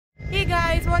Hey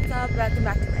guys, what's up? Welcome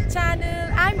back to my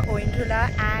channel. I'm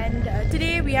Oindrula and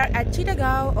today we are at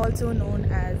Chittagong, also known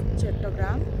as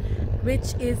Chittagong,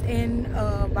 which is in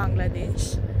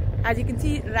Bangladesh. As you can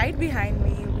see right behind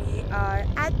me, we are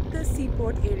at the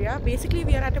seaport area. Basically,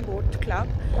 we are at a boat club.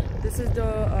 This is the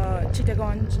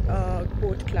Chittagong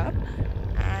boat club,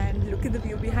 and look at the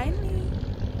view behind me.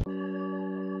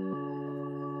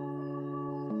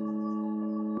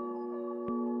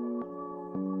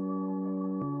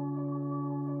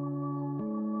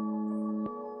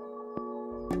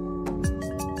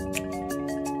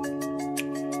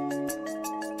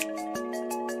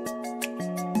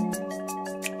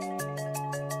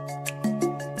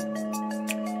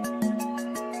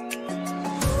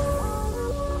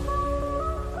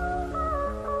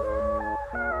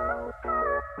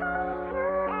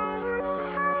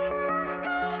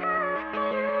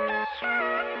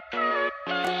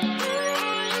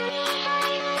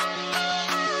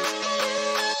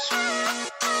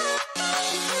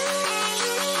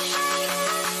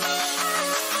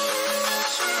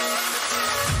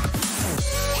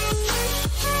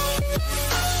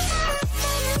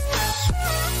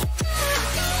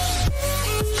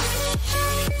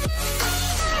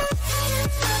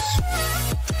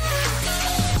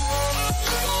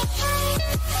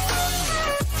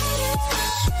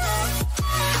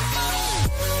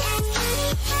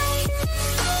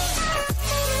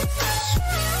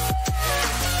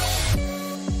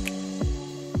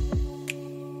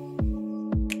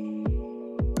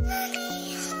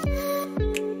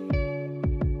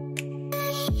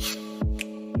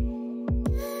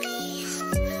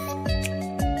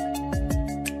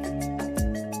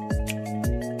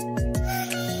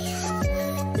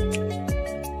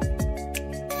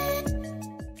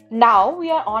 Now we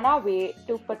are on our way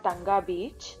to Patenga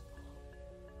beach.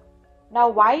 Now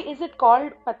why is it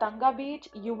called Patenga beach?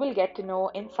 You will get to know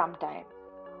in some time.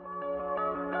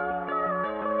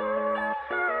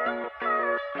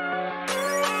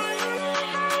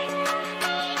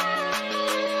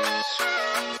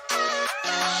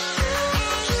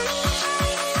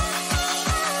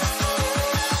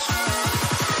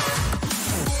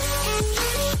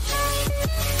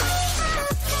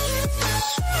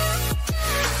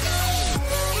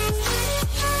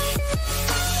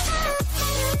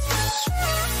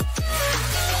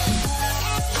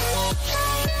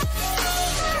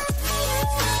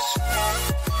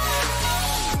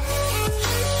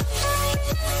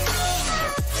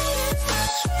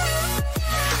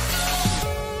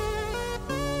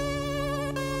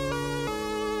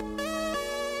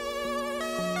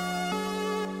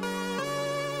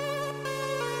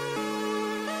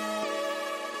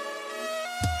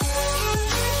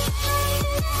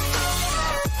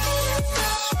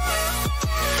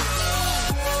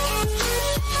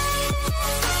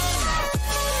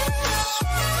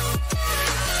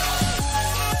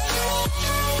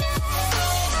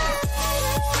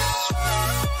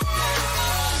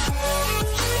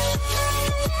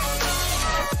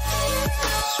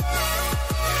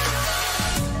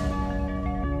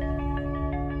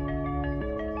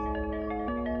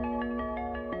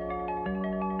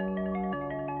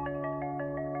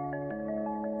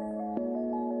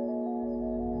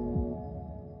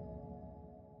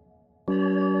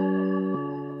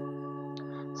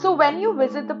 So when you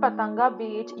visit the Patenga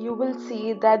beach, you will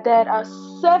see that there are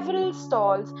several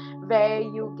stalls where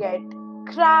you get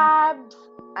crabs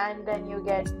and then you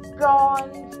get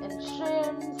prawns and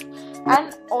shrimps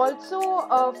and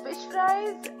also fish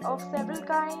fries of several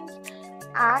kinds,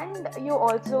 and you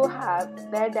also have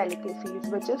their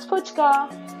delicacies, which is fuchka.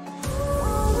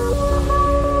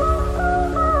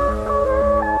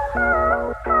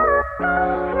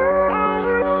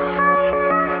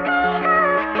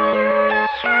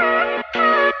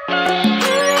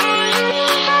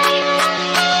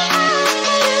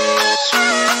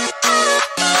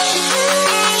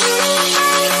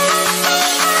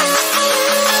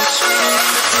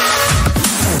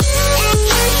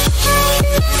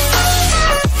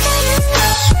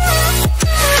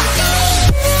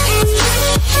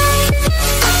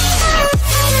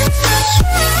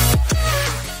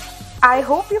 I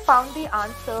hope you found the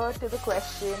answer to the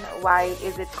question, why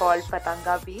is it called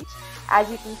Patenga beach? As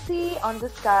you can see on the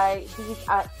sky, these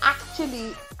are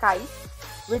actually kites,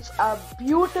 which are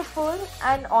beautiful,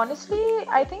 and honestly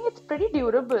I think it's pretty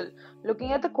durable.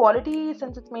 Looking at the quality,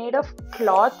 since it's made of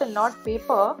cloth and not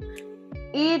paper,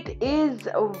 it is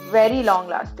very long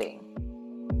lasting.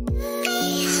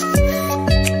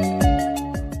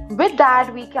 With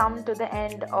that, we come to the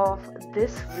end of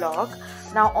this vlog.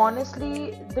 Now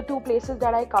honestly, the two places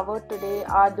that I covered today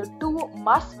are the two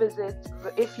must visits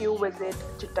if you visit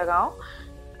Chittagong.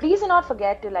 Please do not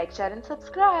forget to like, share and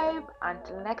subscribe.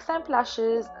 Until next time,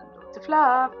 plushes and loads of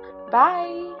love.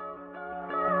 Bye.